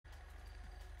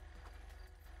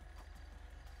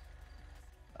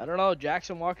I don't know.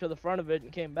 Jackson walked to the front of it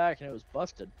and came back, and it was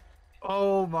busted.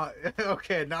 Oh my.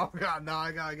 Okay, now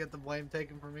I gotta get the blame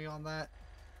taken for me on that.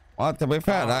 Well, to be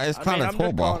fair, that is kind of I'm cool,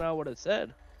 just calling bro. out what it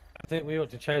said. I think we ought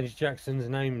to change Jackson's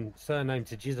surname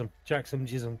to Jism. Jackson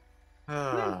Jism.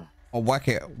 Or Whack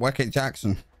It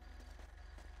Jackson.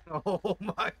 Oh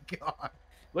my god.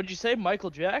 What'd you say, Michael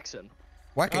Jackson?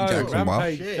 Whack It Oh, Jackson, bro.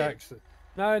 Rampage Shit. Jackson.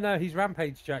 No, he's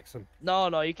Rampage Jackson.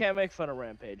 No, you can't make fun of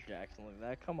Rampage Jackson like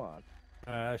that. Come on.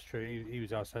 That's true. He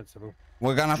was our sensible.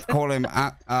 We're gonna have to call him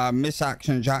Miss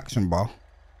Action Jackson, bro.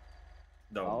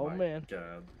 Oh my man.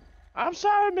 God. I'm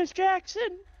sorry, Miss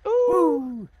Jackson.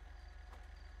 Ooh.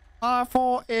 I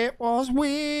thought it was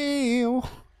Will.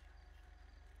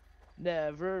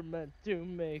 Never meant to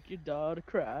make your daughter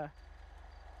cry.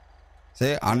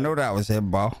 See, I knew that was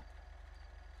him, bro.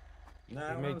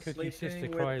 Now made I'm CooKie's sister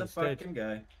sleeping cry with the instead. fucking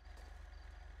guy.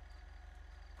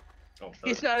 Oh,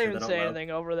 He's not say even that out saying loud.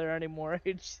 anything over there anymore.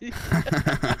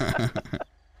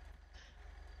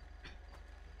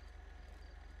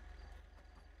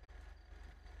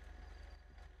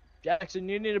 Jackson,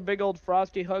 you need a big old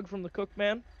frosty hug from the cook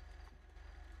man?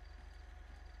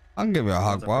 I can give you a hug,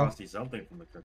 Sounds like bro. Frosty something from the cook